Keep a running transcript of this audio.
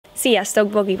Sziasztok,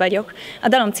 Bogi vagyok. A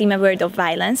dalom címe World of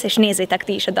Violence, és nézzétek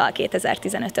ti is a Dal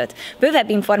 2015-öt. Bővebb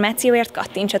információért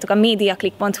kattintsatok a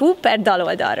mediaclick.hu/dal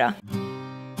oldalra.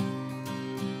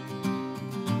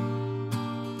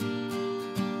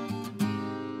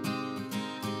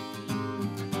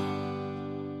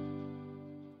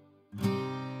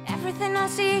 Everything I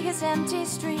see is empty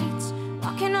streets,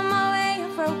 walking on my way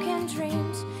of broken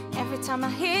dreams. Every time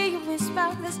I hear you whisper,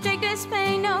 let's take this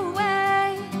pain away.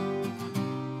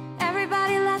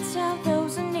 Everybody lets help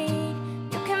those in need.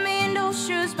 You can be in those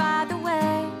shoes, by the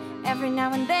way. Every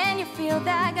now and then you feel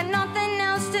that I got nothing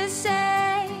else to say.